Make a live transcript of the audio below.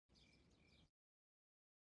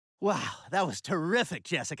Wow, that was terrific,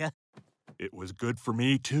 Jessica. It was good for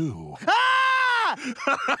me, too. Ah!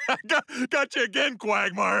 Got you again,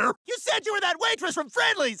 Quagmire. You said you were that waitress from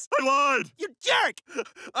Friendly's! I lied. You jerk!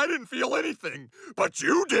 I didn't feel anything, but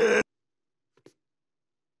you did.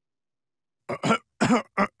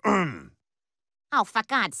 Oh, for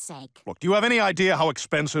God's sake. Look, do you have any idea how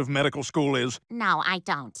expensive medical school is? No, I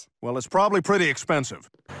don't. Well, it's probably pretty expensive.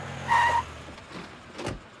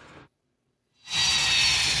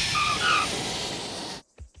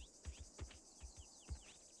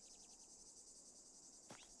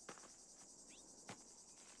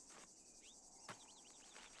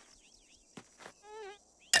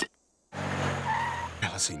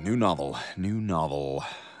 Let's see, new novel.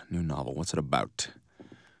 What's it about?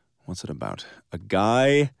 A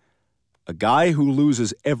guy who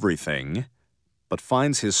loses everything, but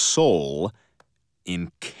finds his soul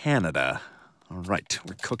in Canada. All right,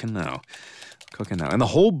 we're cooking now. And the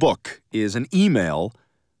whole book is an email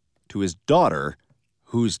to his daughter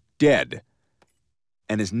who's dead.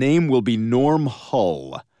 And his name will be Norm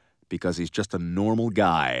Hull, because he's just a normal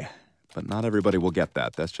guy. But not everybody will get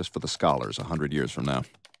that. That's just for the scholars 100 years from now.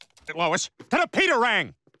 Lois, to the Peter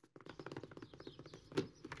rang!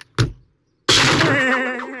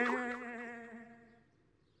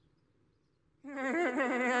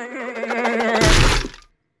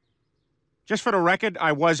 Just for the record,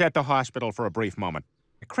 I was at the hospital for a brief moment.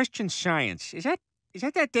 Christian Science, is that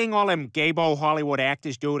thing all them gaybo Hollywood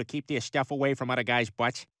actors do to keep their stuff away from other guys'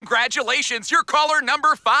 butts? Congratulations, you're caller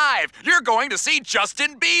number 5. You're going to see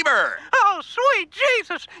Justin Bieber. Oh, sweet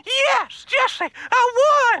Jesus! Yes, Jesse,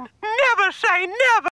 I won! Never say never!